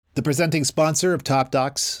The presenting sponsor of Top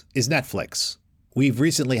Docs is Netflix. We've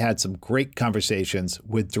recently had some great conversations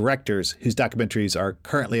with directors whose documentaries are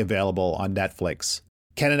currently available on Netflix.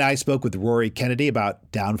 Ken and I spoke with Rory Kennedy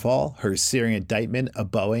about Downfall, her searing indictment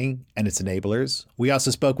of Boeing and its enablers. We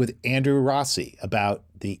also spoke with Andrew Rossi about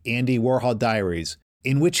the Andy Warhol Diaries,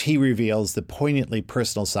 in which he reveals the poignantly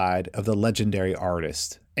personal side of the legendary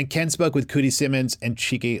artist. And Ken spoke with Kuti Simmons and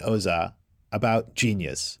Chike Oza about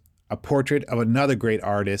Genius, a portrait of another great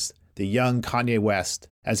artist, the young Kanye West,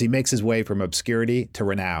 as he makes his way from obscurity to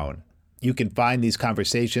renown. You can find these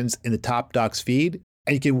conversations in the Top Docs feed,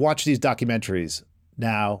 and you can watch these documentaries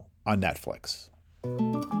now on Netflix.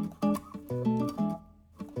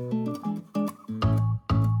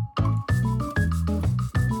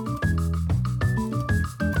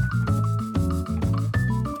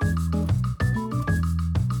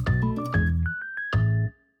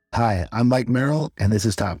 Hi, I'm Mike Merrill, and this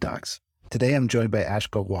is Top Docs. Today I'm joined by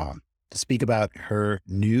Ashka Wong to speak about her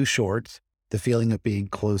new short, The Feeling of Being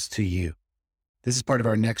Close to You. This is part of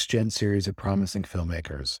our Next Gen series of promising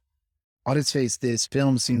filmmakers. On its face, this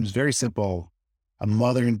film seems very simple, a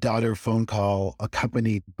mother and daughter phone call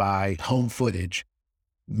accompanied by home footage,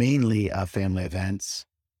 mainly of family events.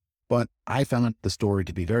 But I found the story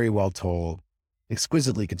to be very well told,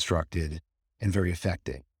 exquisitely constructed, and very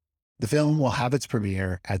affecting. The film will have its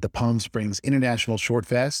premiere at the Palm Springs International Short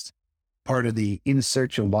Fest, part of the In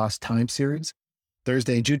Search of Lost Time series,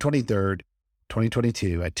 Thursday, June 23rd,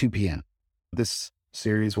 2022 at 2 p.m. This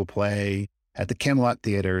series will play at the Camelot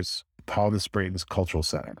Theater's Palm Springs Cultural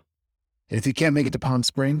Center. And if you can't make it to Palm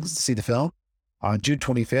Springs to see the film, on June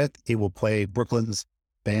 25th, it will play Brooklyn's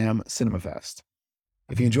BAM Cinema Fest.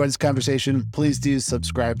 If you enjoyed this conversation, please do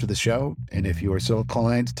subscribe to the show. And if you are so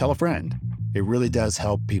inclined, tell a friend. It really does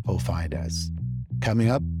help people find us. Coming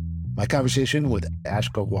up, my conversation with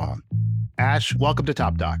Ashka Wong. Ash, welcome to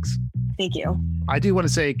Top Docs. Thank you. I do want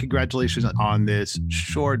to say congratulations on this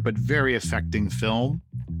short but very affecting film.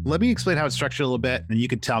 Let me explain how it's structured a little bit, and you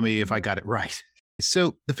can tell me if I got it right.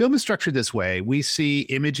 So the film is structured this way. We see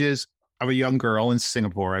images of a young girl in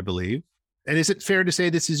Singapore, I believe. And is it fair to say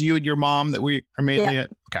this is you and your mom that we are mainly at?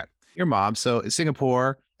 Okay, your mom. So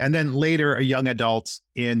Singapore, and then later a young adult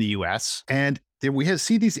in the US. And then we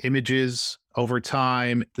see these images over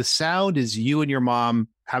time. The sound is you and your mom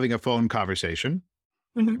having a phone conversation.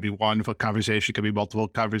 It could be one conversation, could be multiple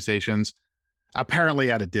conversations, apparently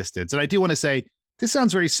at a distance. And I do want to say, this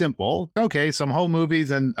sounds very simple. Okay, some home movies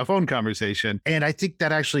and a phone conversation. And I think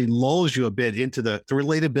that actually lulls you a bit into the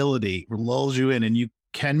relatability, lulls you in, and you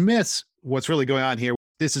can miss what's really going on here.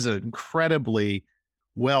 This is an incredibly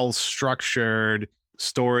well-structured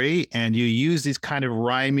story, and you use these kind of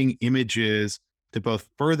rhyming images to both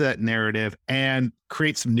further that narrative and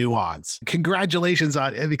create some nuance. Congratulations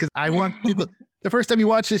on it, because I want people, the first time you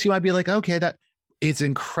watch this, you might be like, okay, that it's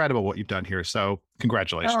incredible what you've done here. So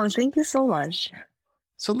congratulations. Oh, thank you so much.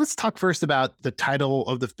 So let's talk first about the title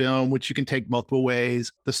of the film, which you can take multiple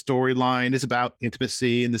ways. The storyline is about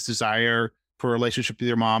intimacy and this desire for a relationship with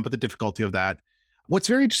your mom, but the difficulty of that. What's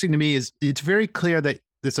very interesting to me is it's very clear that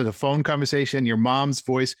this is a phone conversation, your mom's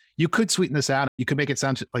voice. You could sweeten this out. You could make it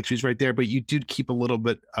sound like she's right there, but you do keep a little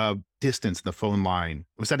bit of distance in the phone line.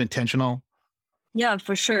 Was that intentional? Yeah,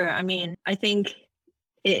 for sure. I mean, I think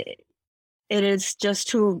it is just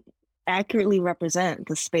to accurately represent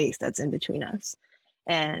the space that's in between us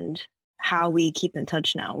and how we keep in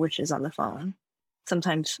touch now, which is on the phone,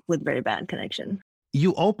 sometimes with very bad connection.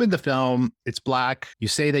 You open the film, it's black. You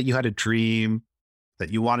say that you had a dream, that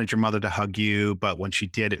you wanted your mother to hug you, but when she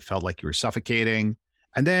did, it felt like you were suffocating.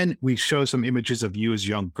 And then we show some images of you as a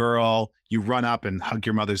young girl. You run up and hug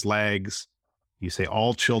your mother's legs. You say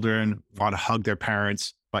all children want to hug their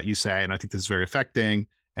parents, but you say, and I think this is very affecting,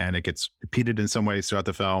 and it gets repeated in some ways throughout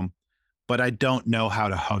the film, but I don't know how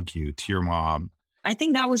to hug you to your mom. I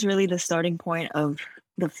think that was really the starting point of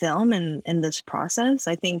the film and this process.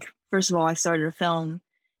 I think, first of all, I started a film.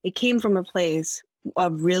 It came from a place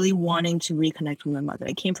of really wanting to reconnect with my mother.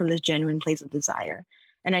 It came from this genuine place of desire.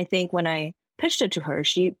 And I think when I pitched it to her,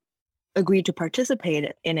 she agreed to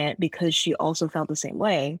participate in it because she also felt the same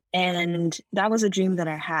way. And that was a dream that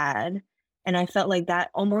I had. And I felt like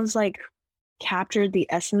that almost like captured the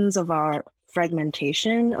essence of our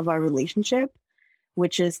fragmentation of our relationship,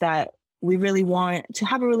 which is that we really want to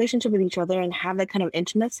have a relationship with each other and have that kind of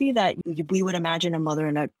intimacy that we would imagine a mother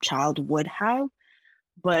and a child would have.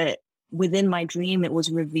 But within my dream, it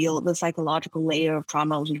was revealed, the psychological layer of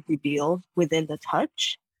trauma was revealed within the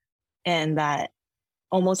touch. And that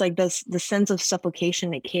almost like the sense of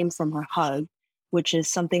suffocation that came from her hug, which is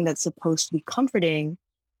something that's supposed to be comforting,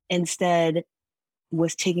 instead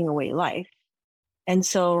was taking away life. And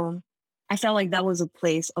so I felt like that was a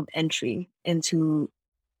place of entry into,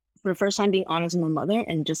 for the first time, being honest with my mother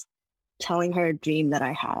and just telling her a dream that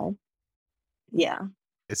I had. Yeah.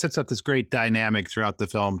 It sets up this great dynamic throughout the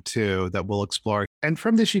film too that we'll explore. And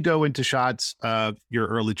from this, you go into shots of your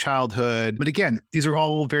early childhood. But again, these are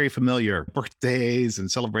all very familiar birthdays and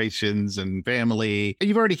celebrations and family. And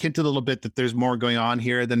you've already hinted a little bit that there's more going on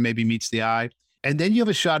here than maybe meets the eye. And then you have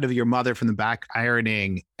a shot of your mother from the back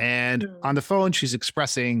ironing. And on the phone, she's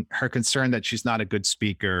expressing her concern that she's not a good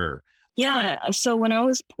speaker. Yeah. So when I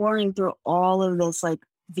was pouring through all of this like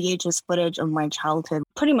VHS footage of my childhood,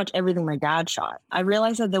 pretty much everything my dad shot, I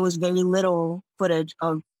realized that there was very little footage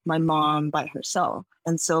of my mom by herself.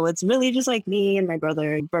 And so it's really just like me and my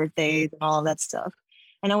brother, birthdays and all of that stuff.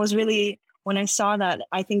 And I was really, when I saw that,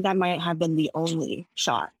 I think that might have been the only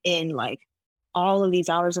shot in like all of these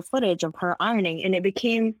hours of footage of her ironing. And it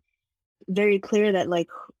became very clear that like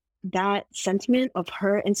that sentiment of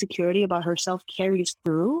her insecurity about herself carries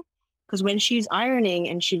through. Because when she's ironing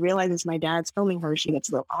and she realizes my dad's filming her, she gets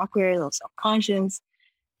a little awkward, a little self-conscious.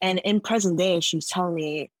 And in present day, she's telling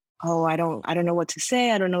me, oh, I don't know what to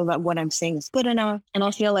say. I don't know that what I'm saying is good enough. And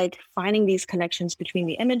I feel like finding these connections between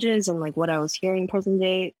the images and like what I was hearing present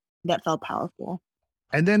day, that felt powerful.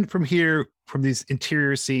 And then from here, from these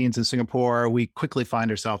interior scenes in Singapore, we quickly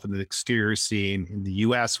find ourselves in the exterior scene in the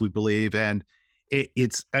US, we believe. And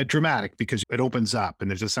it's dramatic because it opens up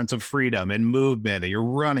and there's a sense of freedom and movement, and you're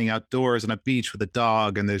running outdoors on a beach with a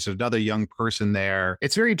dog and there's another young person there.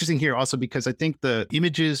 It's very interesting here also because I think the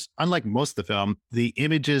images, unlike most of the film, the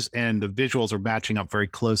images and the visuals are matching up very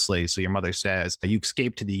closely. So your mother says, you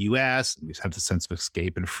escape to the US, and you have the sense of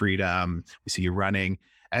escape and freedom. We see you running.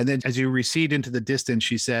 And then as you recede into the distance,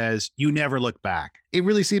 she says, you never look back. It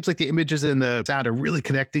really seems like the images and the sound are really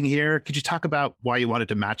connecting here. Could you talk about why you wanted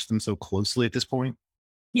to match them so closely at this point?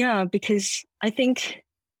 Yeah, because I think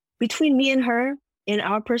between me and her in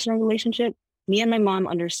our personal relationship, me and my mom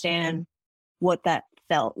understand what that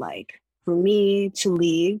felt like for me to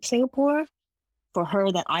leave Singapore, for her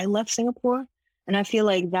that I left Singapore. And I feel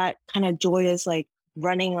like that kind of joyous, like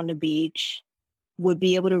running on the beach would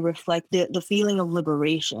be able to reflect the feeling of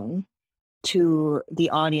liberation to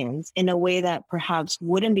the audience in a way that perhaps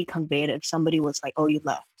wouldn't be conveyed if somebody was like, oh, you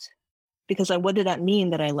left. Because like, what did that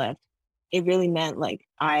mean that I left? It really meant like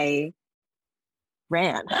I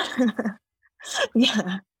ran.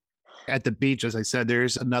 Yeah. At the beach, as I said,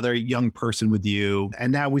 there's another young person with you.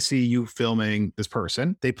 And now we see you filming this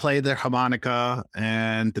person. They play their harmonica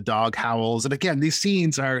and the dog howls. And again, these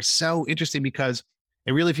scenes are so interesting because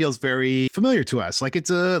it really feels very familiar to us. Like it's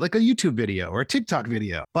like a YouTube video or a TikTok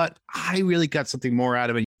video, but I really got something more out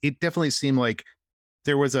of it. It definitely seemed like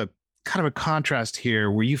there was a kind of a contrast here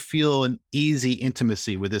where you feel an easy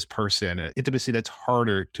intimacy with this person, an intimacy that's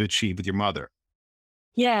harder to achieve with your mother.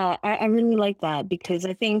 Yeah, I really like that because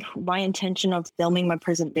I think my intention of filming my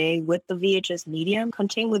present day with the VHS medium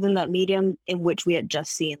contained within that medium in which we had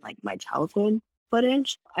just seen like my childhood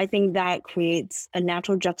footage. I think that creates a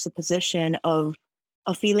natural juxtaposition of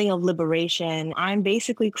a feeling of liberation. I'm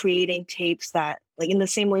basically creating tapes that, like in the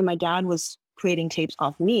same way my dad was creating tapes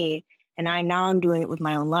off me, and I'm doing it with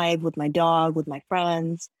my own life, with my dog, with my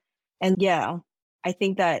friends. And yeah, I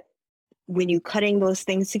think that when you cutting those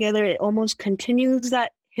things together, it almost continues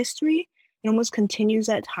that history. It almost continues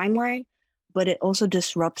that timeline, but it also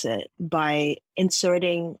disrupts it by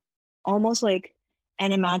inserting almost like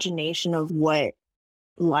an imagination of what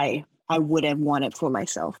life I would have wanted for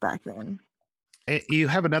myself back then. You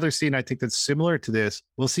have another scene, I think, that's similar to this.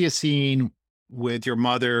 We'll see a scene with your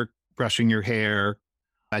mother brushing your hair.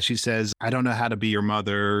 She says, I don't know how to be your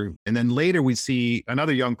mother. And then later we see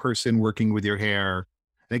another young person working with your hair.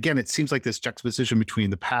 And again, it seems like this juxtaposition between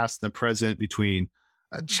the past and the present, between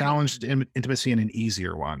a challenged intimacy and an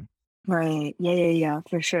easier one. Right. Yeah,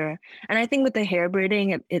 for sure. And I think with the hair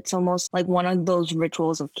braiding, it's almost like one of those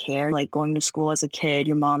rituals of care, like going to school as a kid,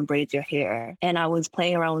 your mom braids your hair. And I was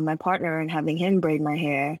playing around with my partner and having him braid my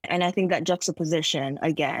hair. And I think that juxtaposition,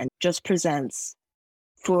 again, just presents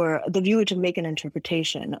for the viewer to make an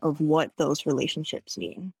interpretation of what those relationships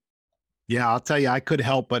mean. Yeah, I'll tell you, I could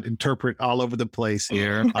help but interpret all over the place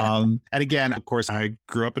here. And again, of course, I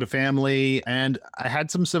grew up in a family and I had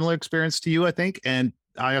some similar experience to you, I think. And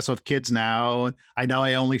I also have kids now. I know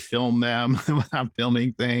I only film them when I'm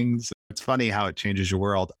filming things. It's funny how it changes your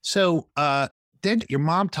world. So then your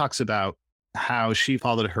mom talks about how she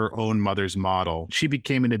followed her own mother's model. She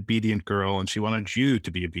became an obedient girl and she wanted you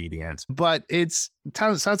to be obedient. But it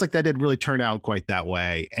sounds like that didn't really turn out quite that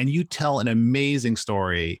way. And you tell an amazing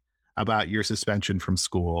story about your suspension from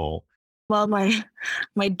school. Well,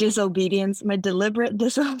 my disobedience, my deliberate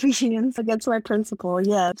disobedience against my principal.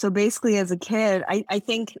 Yeah. So basically, as a kid, I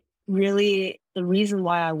think really the reason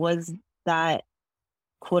why I was that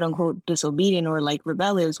quote unquote disobedient or like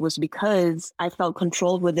rebellious was because I felt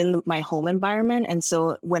controlled within my home environment. And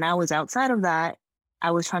so when I was outside of that,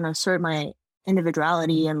 I was trying to assert my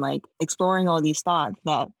individuality and like exploring all these thoughts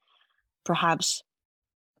that perhaps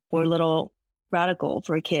were a little radical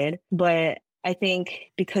for a kid. But I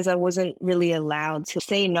think because I wasn't really allowed to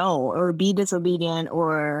say no or be disobedient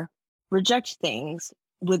or reject things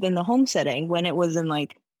within the home setting when it was in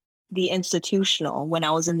like the institutional, when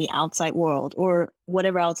I was in the outside world or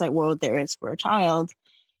whatever outside world there is for a child,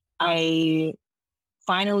 I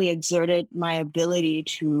finally exerted my ability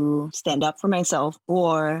to stand up for myself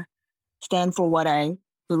or stand for what I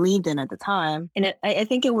believed in at the time. And I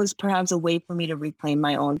think it was perhaps a way for me to reclaim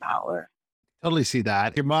my own power. Totally see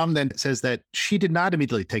that. Your mom then says that she did not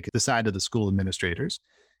immediately take the side of the school administrators.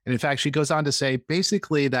 And in fact, she goes on to say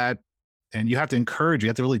basically that, and you have to encourage, you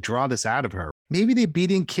have to really draw this out of her. Maybe the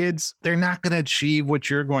obedient kids, they're not going to achieve what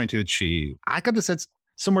you're going to achieve. I got the sense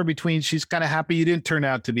somewhere between she's kind of happy you didn't turn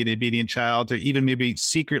out to be the obedient child, or even maybe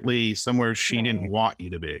secretly somewhere she didn't want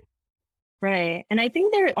you to be. Right. And I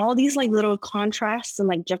think there are all these like little contrasts and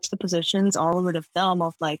like juxtapositions all over the film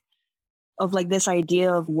of like this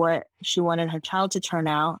idea of what she wanted her child to turn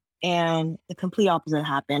out. And the complete opposite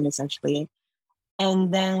happened essentially.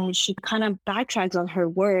 And then she kind of backtracks on her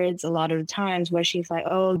words a lot of the times where she's like,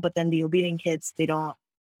 oh, but then the obedient kids, they don't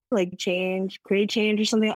like create change or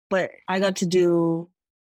something. But I got to do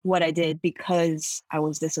what I did because I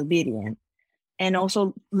was disobedient. And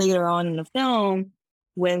also later on in the film,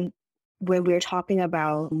 when we were talking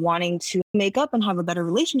about wanting to make up and have a better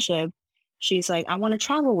relationship, she's like, I want to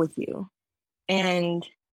travel with you. And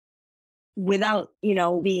without,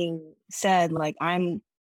 being said, like, I'm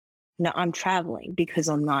traveling because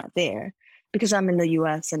I'm not there, because I'm in the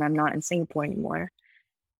US and I'm not in Singapore anymore.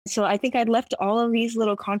 So I think I left all of these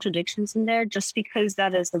little contradictions in there just because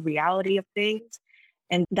that is the reality of things.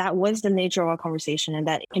 And that was the nature of our conversation. And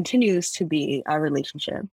that continues to be our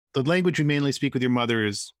relationship. The language you mainly speak with your mother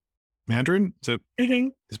is Mandarin? So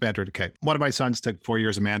It's Mandarin. Okay. One of my sons took 4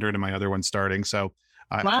 years of Mandarin and my other one's starting. So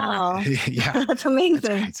wow. Yeah. That's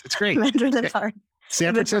amazing. It's great. Mandarin is hard.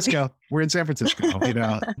 San Francisco. We're in San Francisco,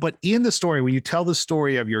 But in the story, when you tell the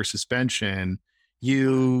story of your suspension,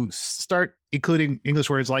 you start including English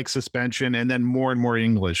words like suspension and then more and more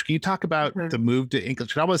English. Can you talk about the move to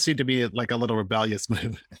English? It almost seemed to be like a little rebellious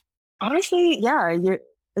move. Honestly, yeah, you're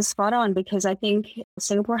spot on because I think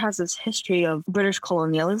Singapore has this history of British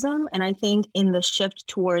colonialism. And I think in the shift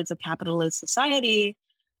towards a capitalist society,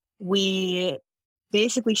 we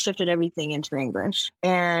basically shifted everything into English.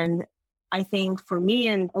 And I think for me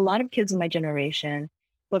and a lot of kids in my generation,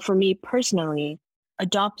 but for me personally,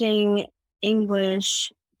 adopting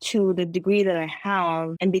English to the degree that I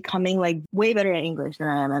have and becoming like way better at English than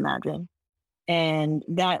I am at Mandarin. And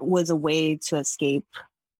that was a way to escape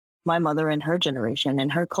my mother and her generation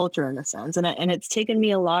and her culture in a sense. And it's taken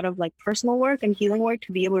me a lot of like personal work and healing work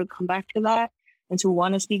to be able to come back to that and to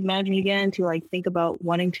want to speak Mandarin again, to like think about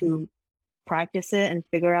wanting to practice it and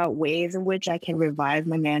figure out ways in which I can revive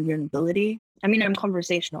my Mandarin ability. I mean, I'm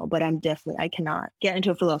conversational, but I cannot get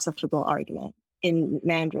into a philosophical argument in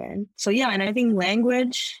Mandarin. So yeah, and I think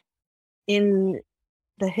language in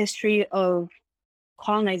the history of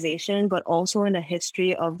colonization, but also in the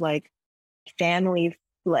history of like family,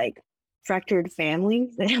 like fractured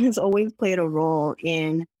families, that has always played a role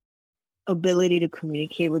in ability to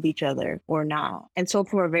communicate with each other or not. And so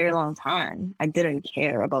for a very long time, I didn't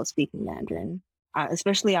care about speaking Mandarin,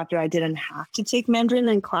 especially after I didn't have to take Mandarin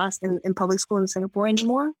in class in public school in Singapore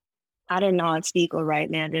anymore. I did not speak or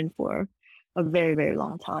write Mandarin for a very, very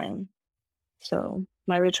long time. So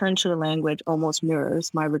my return to the language almost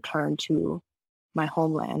mirrors my return to my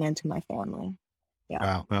homeland and to my family. Yeah.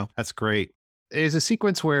 Wow. Well, that's great. There's a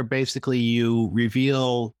sequence where basically you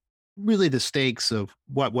reveal really the stakes of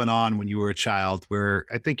what went on when you were a child, where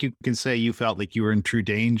I think you can say you felt like you were in true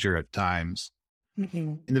danger at times.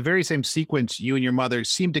 In the very same sequence, you and your mother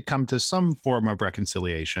seem to come to some form of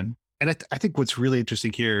reconciliation. And I think what's really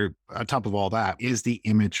interesting here, on top of all that, is the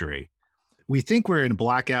imagery. We think we're in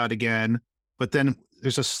blackout again, but then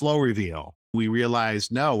there's a slow reveal. We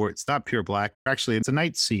realize, no, it's not pure black. Actually, it's a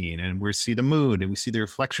night scene and we see the moon and we see the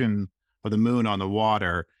reflection of the moon on the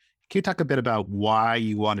water. Can you talk a bit about why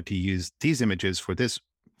you wanted to use these images for this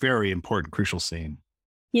very important, crucial scene?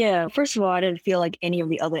 Yeah, first of all, I didn't feel like any of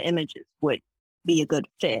the other images would be a good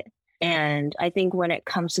fit. And I think when it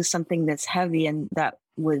comes to something that's heavy and that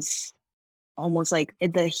was almost like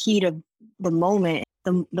at the heat of the moment,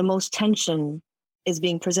 the most tension is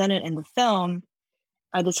being presented in the film,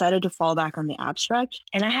 I decided to fall back on the abstract.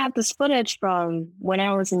 And I have this footage from when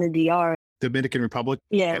I was in the DR. Dominican Republic?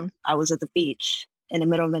 Yeah, I was at the beach in the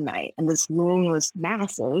middle of the night and this moon was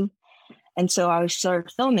massive. And so I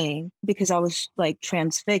started filming because I was like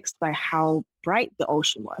transfixed by how bright the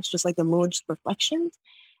ocean was, just like the moon's reflections.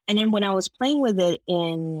 And then when I was playing with it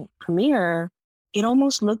in Premiere, it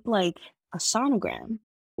almost looked like a sonogram,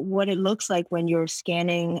 what it looks like when you're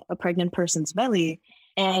scanning a pregnant person's belly.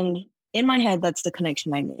 And in my head, that's the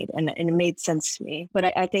connection I made. And it made sense to me.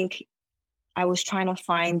 But I think I was trying to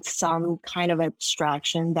find some kind of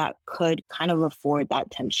abstraction that could kind of afford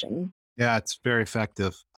that tension. Yeah, it's very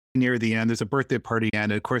effective. Near the end, there's a birthday party.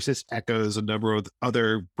 And of course, this echoes a number of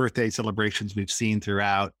other birthday celebrations we've seen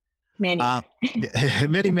throughout. Many.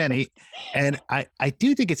 Many. And I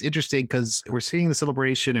do think it's interesting because we're seeing the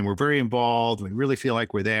celebration and we're very involved. We really feel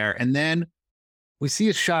like we're there. And then we see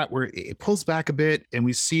a shot where it pulls back a bit and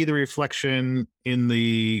we see the reflection in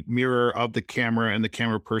the mirror of the camera and the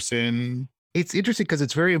camera person. It's interesting because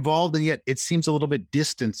it's very involved and yet it seems a little bit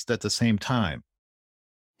distanced at the same time.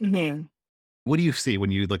 Mm-hmm. What do you see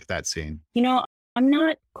when you look at that scene? You know, I'm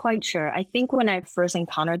not quite sure. I think when I first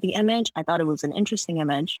encountered the image, I thought it was an interesting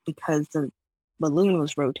image because the balloon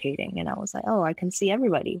was rotating and I was like, oh, I can see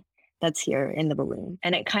everybody that's here in the balloon.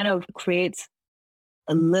 And it kind of creates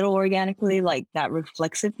a little organically like that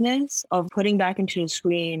reflexiveness of putting back into the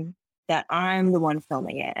screen that I'm the one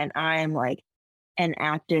filming it and I'm like an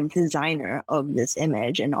active designer of this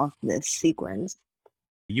image and of this sequence.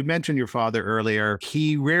 You mentioned your father earlier.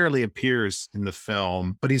 He rarely appears in the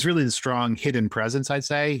film, but he's really the strong hidden presence, I'd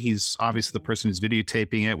say. He's obviously the person who's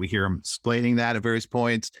videotaping it. We hear him explaining that at various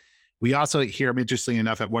points. We also hear him, interestingly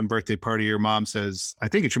enough, at one birthday party, your mom says, I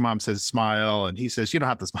think it's your mom says, smile. And he says, you don't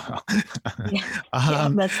have to smile. Yeah,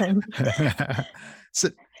 that's him.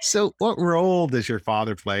 So what role does your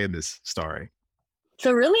father play in this story?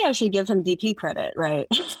 So really, I should give him DP credit, right?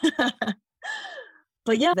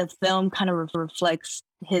 But yeah, the film kind of reflects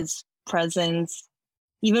his presence.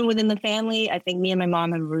 Even within the family, I think me and my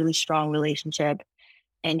mom have a really strong relationship.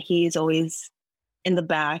 And he's always in the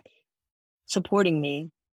back supporting me.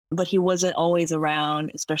 But he wasn't always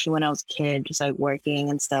around, especially when I was a kid, just like working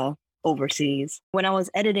and stuff overseas. When I was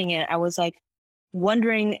editing it, I was like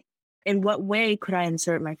wondering in what way could I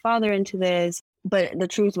insert my father into this? But the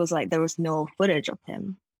truth was like there was no footage of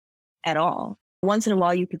him at all. Once in a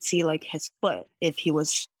while, you could see like his foot if he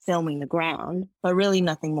was filming the ground, but really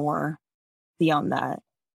nothing more beyond that,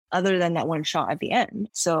 other than that one shot at the end.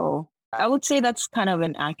 So I would say that's kind of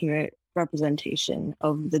an accurate representation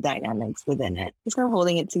of the dynamics within it. It's kind of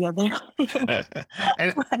holding it together.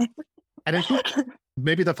 and I think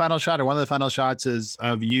maybe the final shot or one of the final shots is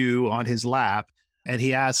of you on his lap. And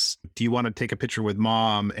he asks, do you want to take a picture with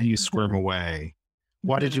mom? And you squirm away.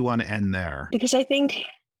 Why did you want to end there? Because I think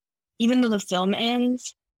even though the film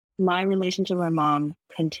ends, my relationship with my mom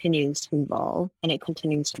continues to evolve and it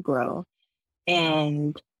continues to grow.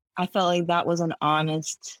 And I felt like that was an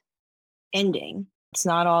honest ending. It's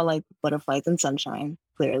not all like butterflies and sunshine,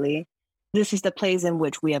 clearly. This is the place in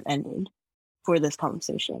which we have ended for this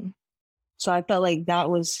conversation. So I felt like that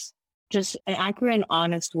was just an accurate and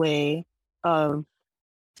honest way of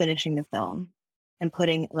finishing the film and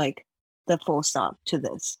putting like the full stop to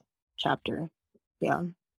this chapter. Yeah.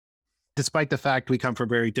 Despite the fact we come from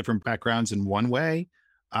very different backgrounds in one way,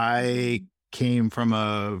 I came from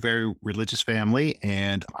a very religious family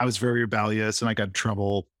and I was very rebellious and I got in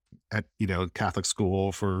trouble at, Catholic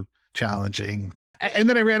school for challenging. And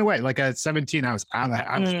then I ran away. Like at 17, I was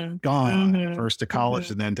gone. Mm-hmm. First to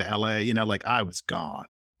college and then to LA, I was gone.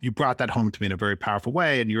 You brought that home to me in a very powerful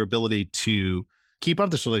way, and your ability to keep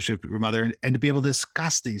up this relationship with your mother and to be able to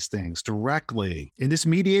discuss these things directly in this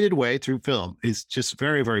mediated way through film is just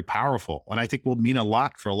very, very powerful. And I think will mean a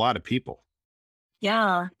lot for a lot of people.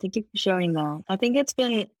 Yeah, thank you for sharing that. I think it's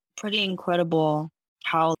been pretty incredible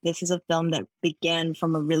how this is a film that began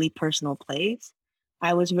from a really personal place.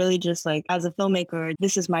 I was really just like, as a filmmaker,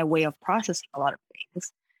 this is my way of processing a lot of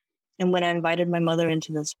things. And when I invited my mother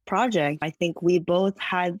into this project, I think we both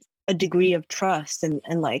had a degree of trust and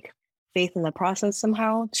like faith in the process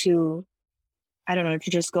somehow to, I don't know, to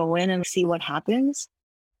just go in and see what happens.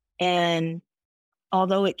 And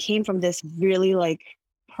although it came from this really like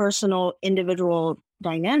personal, individual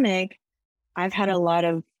dynamic, I've had a lot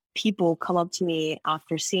of people come up to me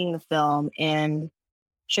after seeing the film and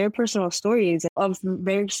share personal stories of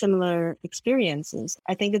very similar experiences.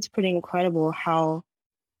 I think it's pretty incredible how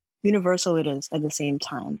universal it is at the same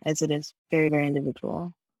time as it is very, very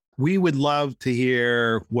individual. We would love to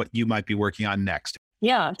hear what you might be working on next.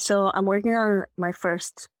 Yeah, so I'm working on my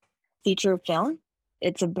first feature film.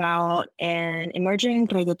 It's about an emerging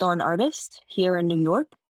reggaeton artist here in New York.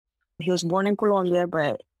 He was born in Colombia,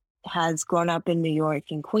 but has grown up in New York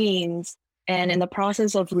in Queens. And in the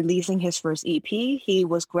process of releasing his first EP, he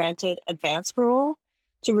was granted advance parole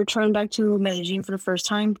to return back to Medellin for the first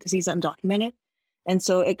time because he's undocumented. And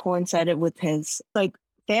so it coincided with his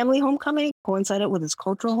family homecoming, coincided with his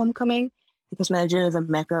cultural homecoming because Medellin is a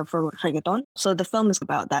mecca for reggaeton. So the film is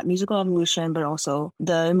about that musical evolution, but also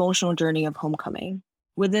the emotional journey of homecoming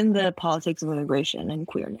within the politics of immigration and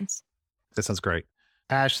queerness. That sounds great.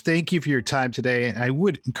 Ash, thank you for your time today. And I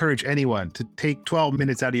would encourage anyone to take 12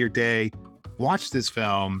 minutes out of your day, watch this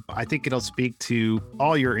film. I think it'll speak to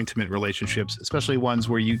all your intimate relationships, especially ones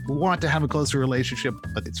where you want to have a closer relationship,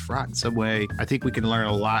 but it's fraught in some way. I think we can learn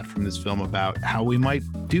a lot from this film about how we might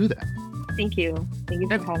do that. Thank you. Thank you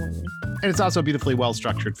for having me. And it's also a beautifully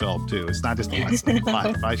well-structured film, too. It's not just a lesson in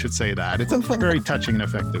life, I should say that. It's a very touching and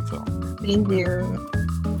effective film. Thank you.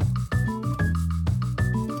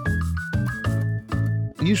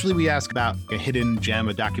 Usually we ask about a hidden gem,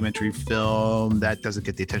 a documentary film that doesn't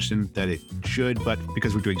get the attention that it should, but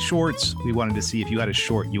because we're doing shorts, we wanted to see if you had a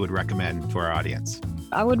short you would recommend for our audience.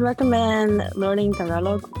 I would recommend Learning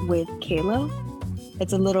Tagalog with Kayla.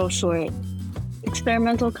 It's a little short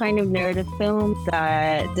experimental kind of narrative film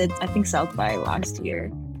that did, I think, South by last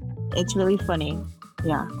year. It's really funny.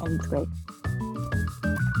 Yeah, and it's great.